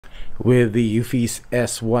With the Eufy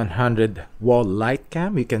S100 Wall light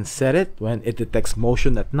cam, you can set it when it detects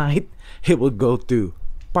motion at night. It will go to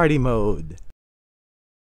party mode.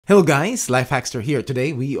 Hello guys, LifeHackster here.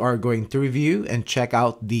 Today we are going to review and check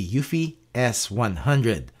out the Eufy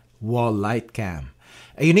S100 Wall light cam.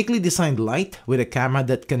 A uniquely designed light with a camera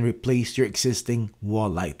that can replace your existing wall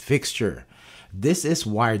light fixture. This is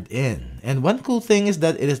wired in, and one cool thing is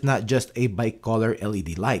that it is not just a bicolor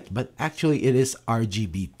LED light, but actually it is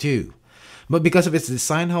RGB too. But because of its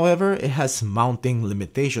design, however, it has mounting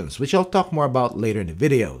limitations, which I'll talk more about later in the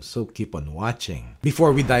video, so keep on watching.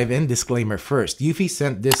 Before we dive in, disclaimer first, Eufy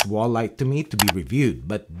sent this wall light to me to be reviewed,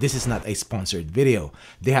 but this is not a sponsored video.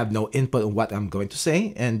 They have no input on what I'm going to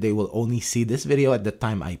say, and they will only see this video at the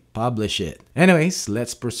time I publish it. Anyways,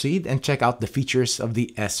 let's proceed and check out the features of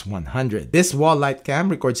the S100. This wall light cam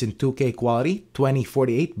records in 2K quality,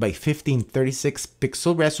 2048 by 1536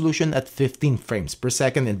 pixel resolution at 15 frames per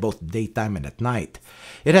second in both daytime and at night.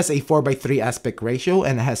 It has a 4:3 aspect ratio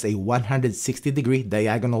and has a 160-degree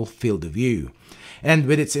diagonal field of view. And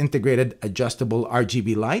with its integrated adjustable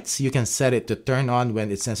RGB lights, you can set it to turn on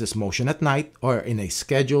when it senses motion at night or in a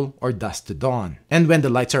schedule or dusk to dawn. And when the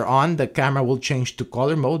lights are on, the camera will change to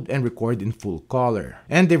color mode and record in full color.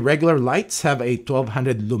 And the regular lights have a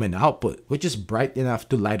 1200 lumen output, which is bright enough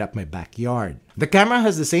to light up my backyard. The camera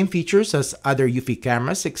has the same features as other Eufy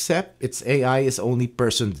cameras, except its AI is only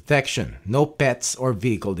person detection, no pets or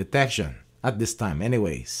vehicle detection. At this time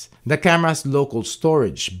anyways. The camera has local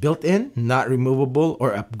storage, built-in, not removable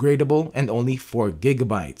or upgradable, and only 4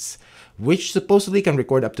 GB, which supposedly can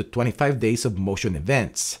record up to 25 days of motion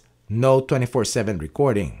events. No 24/7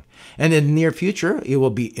 recording. And in the near future, it will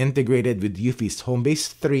be integrated with Eufy's Homebase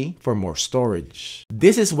 3 for more storage.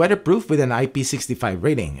 This is weatherproof with an IP65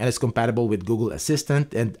 rating and is compatible with Google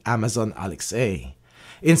Assistant and Amazon Alexa.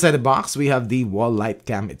 Inside the box, we have the wall light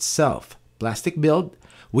cam itself. Plastic build.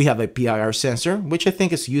 We have a PIR sensor, which I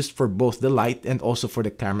think is used for both the light and also for the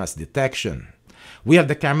camera's detection. We have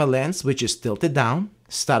the camera lens, which is tilted down,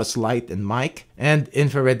 status light and mic, and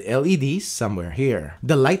infrared LEDs somewhere here.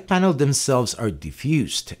 The light panel themselves are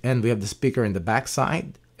diffused, and we have the speaker in the back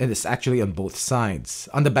side, and it's actually on both sides.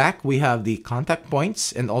 On the back, we have the contact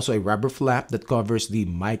points and also a rubber flap that covers the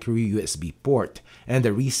micro USB port and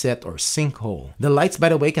the reset or sync hole. The lights, by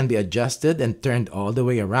the way, can be adjusted and turned all the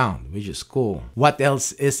way around, which is cool. What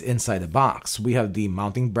else is inside the box? We have the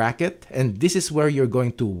mounting bracket, and this is where you're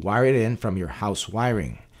going to wire it in from your house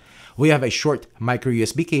wiring. We have a short micro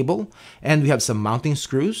USB cable, and we have some mounting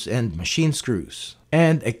screws and machine screws,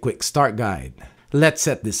 and a quick start guide. Let's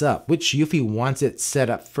set this up, which Eufy wants it set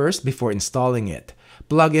up first before installing it.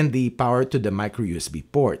 Plug in the power to the micro USB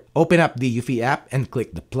port. Open up the Eufy app and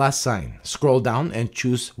click the plus sign. Scroll down and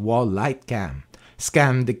choose Wall Light Cam.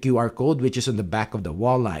 Scan the QR code which is on the back of the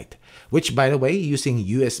wall light, which by the way, using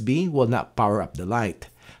USB will not power up the light.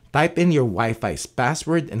 Type in your Wi-Fi's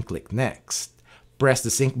password and click Next. Press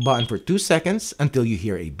the sync button for 2 seconds until you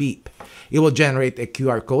hear a beep. It will generate a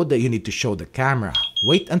QR code that you need to show the camera.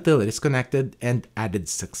 Wait until it is connected and added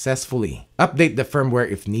successfully. Update the firmware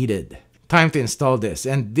if needed. Time to install this,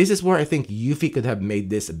 and this is where I think Eufy could have made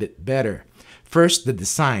this a bit better. First, the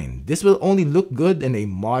design. This will only look good in a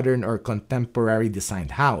modern or contemporary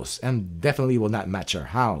designed house, and definitely will not match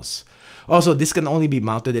our house. Also, this can only be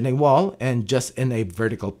mounted in a wall and just in a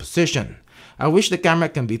vertical position. I wish the camera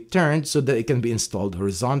can be turned so that it can be installed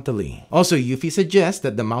horizontally. Also, Eufy suggests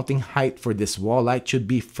that the mounting height for this wall light should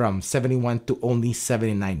be from 71 to only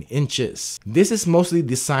 79 inches. This is mostly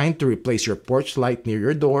designed to replace your porch light near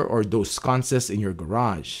your door or those sconces in your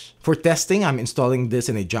garage. For testing, I'm installing this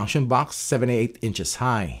in a junction box 78 inches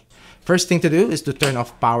high. First thing to do is to turn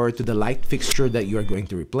off power to the light fixture that you are going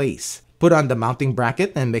to replace. Put on the mounting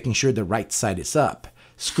bracket and making sure the right side is up.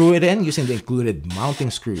 Screw it in using the included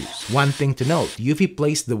mounting screws. One thing to note, Eufy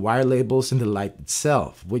placed the wire labels in the light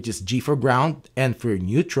itself, which is G for ground, N for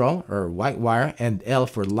neutral or white wire, and L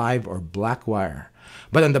for live or black wire.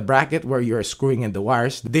 But on the bracket where you're screwing in the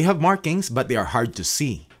wires, they have markings but they are hard to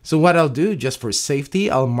see. So what I'll do, just for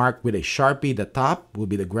safety, I'll mark with a Sharpie. The top will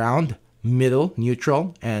be the ground, middle,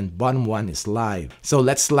 neutral, and bottom one is live. So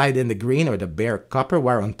let's slide in the green or the bare copper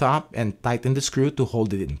wire on top and tighten the screw to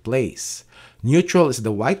hold it in place. Neutral is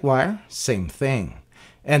the white wire, same thing.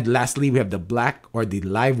 And lastly, we have the black or the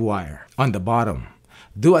live wire on the bottom.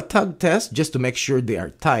 Do a tug test just to make sure they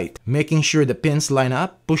are tight. Making sure the pins line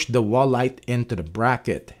up, push the wall light into the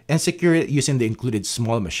bracket and secure it using the included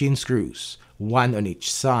small machine screws, 1 on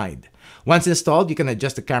each side. Once installed, you can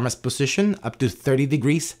adjust the camera's position up to 30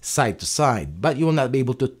 degrees side to side, but you will not be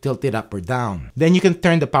able to tilt it up or down. Then you can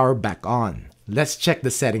turn the power back on. Let's check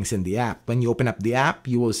the settings in the app. When you open up the app,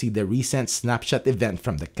 you will see the recent snapshot event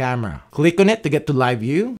from the camera. Click on it to get to live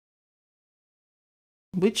view,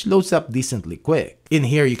 which loads up decently quick. In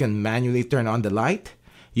here, you can manually turn on the light.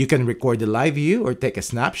 You can record the live view or take a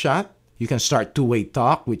snapshot. You can start two-way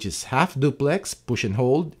talk, which is half duplex, push and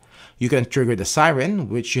hold. You can trigger the siren,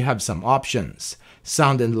 which you have some options.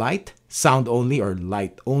 Sound and light, sound only or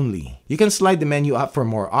light only. You can slide the menu up for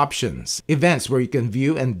more options. Events, where you can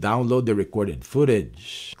view and download the recorded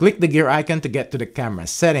footage. Click the gear icon to get to the camera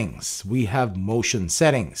settings. We have motion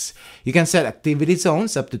settings. You can set activity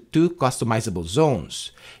zones up to 2 customizable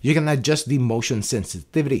zones. You can adjust the motion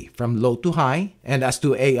sensitivity from low to high, and as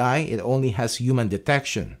to AI, it only has human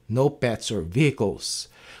detection, no pets or vehicles.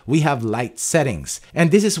 We have light settings, and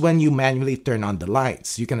this is when you manually turn on the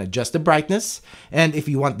lights. You can adjust the brightness, and if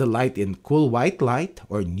you want the light in cool white light,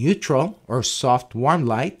 or neutral, or soft warm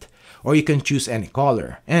light, or you can choose any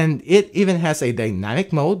color. And it even has a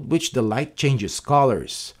dynamic mode, which the light changes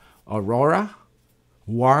colors: aurora,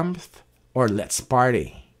 warmth, or let's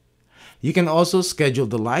party. You can also schedule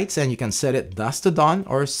the lights, and you can set it dusk to dawn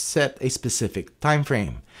or set a specific time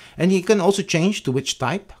frame. And you can also change to which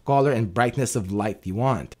type, color, and brightness of light you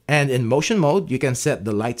want. And in motion mode, you can set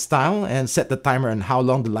the light style and set the timer on how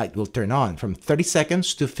long the light will turn on, from 30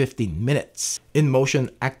 seconds to 15 minutes. In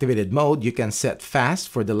motion activated mode, you can set fast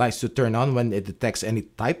for the lights to turn on when it detects any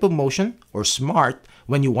type of motion, or smart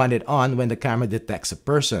when you want it on when the camera detects a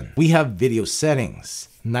person. We have video settings: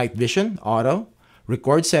 night vision, auto.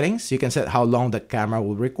 Record settings, you can set how long the camera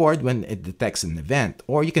will record when it detects an event,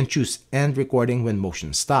 or you can choose end recording when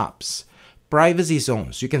motion stops. Privacy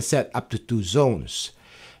zones, you can set up to 2 zones.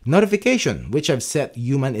 Notification, which I've set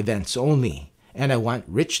human events only, and I want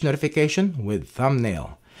rich notification with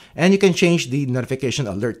thumbnail. And you can change the notification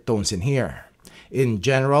alert tones in here. In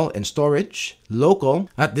general and storage, local,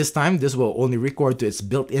 at this time this will only record to its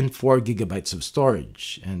built-in 4 GB of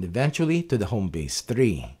storage, and eventually to the home base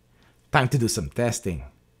 3. Time to do some testing.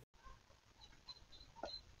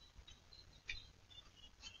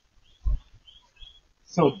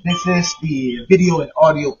 So this is the video and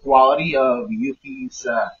audio quality of Eufy's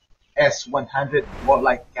S100 Wall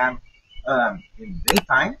light cam in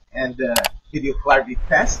daytime, and video clarity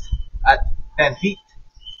test at 10 feet,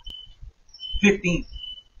 15,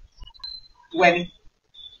 20,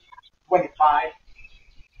 25,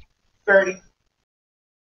 30,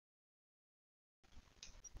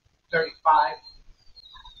 35,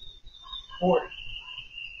 40.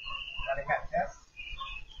 Running that test.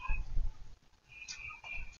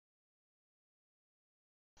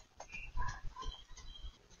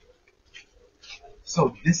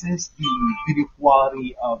 So this is the video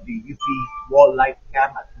quality of the Eufy wall light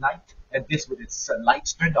cam at night, and this with its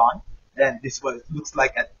lights turned on, and this is what it looks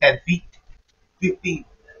like at 10 feet, 15,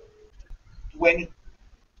 20,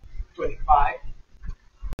 25,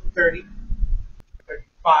 30,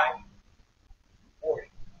 35, 40.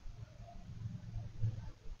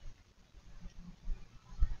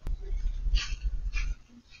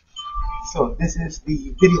 So this is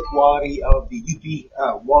the video quality of the Eufy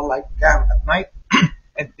wall light cam at night,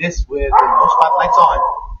 and this with no spotlights on,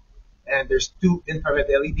 and there's 2 infrared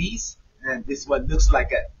LEDs, and this one looks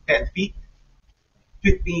like at 10 feet,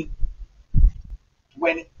 15,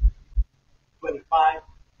 20, 25,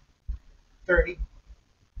 30,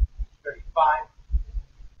 35,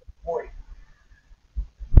 40.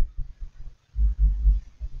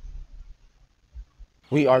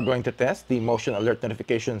 We are going to test the motion alert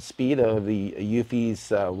notification speed of the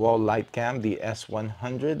Eufy's wall light cam, the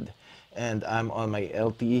S100. And I'm on my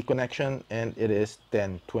LTE connection, and it is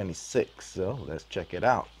 1026. So let's check it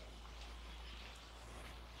out.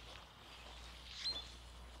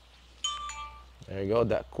 There you go,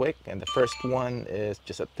 that quick. And the first one is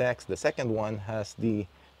just a text. The second one has the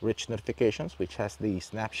rich notifications, which has the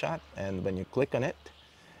snapshot. And when you click on it,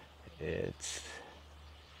 it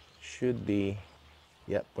should be,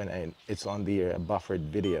 yep, it's on the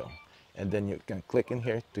buffered video. And then you can click in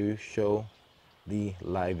here to show the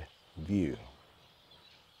live view.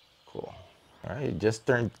 Cool. All right, it just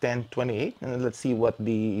turned 10:28, and let's see what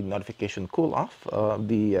the notification cool off of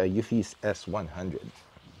the Eufy's S100.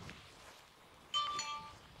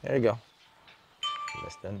 There you go.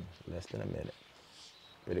 Less than a minute.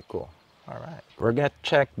 Pretty cool. All right, we're gonna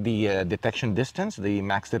check the detection distance, the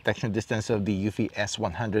max detection distance of the Eufy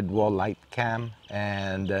S100 wall light cam,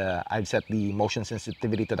 and I've set the motion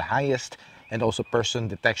sensitivity to the highest, and also person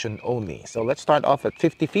detection only. So let's start off at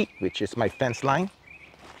 50 feet, which is my fence line.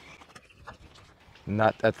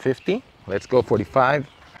 Not at 50. Let's go 45.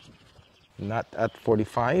 Not at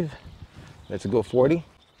 45. Let's go 40.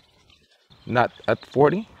 Not at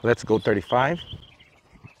 40, let's go 35.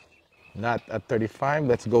 Not at 35,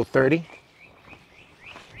 let's go 30.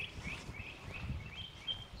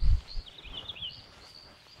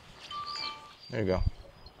 There you go.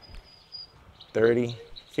 30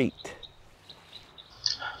 feet.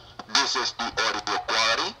 This is the audio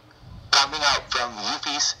quality coming out from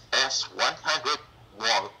Eufy S100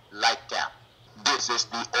 Wall light cam. This is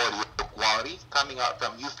the audio quality coming out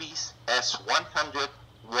from Eufy S100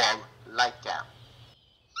 Wall light cam.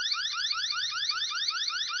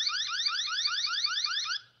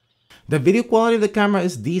 The video quality of the camera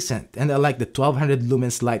is decent, and I like the 1200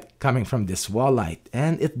 lumens light coming from this wall light,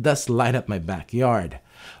 and it does light up my backyard.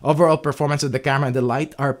 Overall performance of the camera and the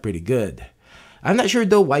light are pretty good. I'm not sure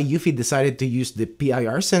though why Eufy decided to use the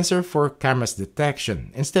PIR sensor for camera's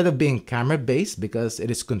detection instead of being camera based, because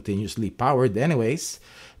it is continuously powered anyways.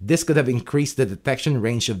 This could have increased the detection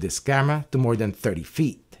range of this camera to more than 30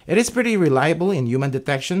 feet. It is pretty reliable in human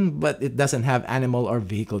detection, but it doesn't have animal or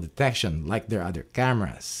vehicle detection like their other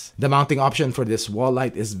cameras. The mounting option for this wall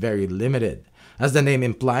light is very limited. As the name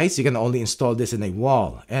implies, you can only install this in a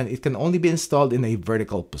wall, and it can only be installed in a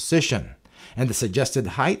vertical position. And the suggested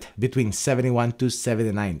height between 71 to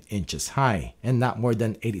 79 inches high, and not more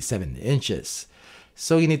than 87 inches.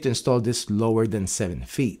 So you need to install this lower than 7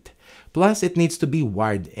 feet. Plus, it needs to be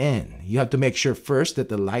wired in. You have to make sure first that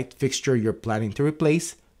the light fixture you're planning to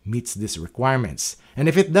replace meets these requirements. And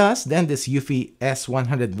if it does, then this Eufy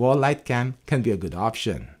S100 Wall light cam can be a good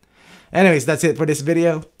option. Anyways, that's it for this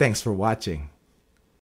video. Thanks for watching.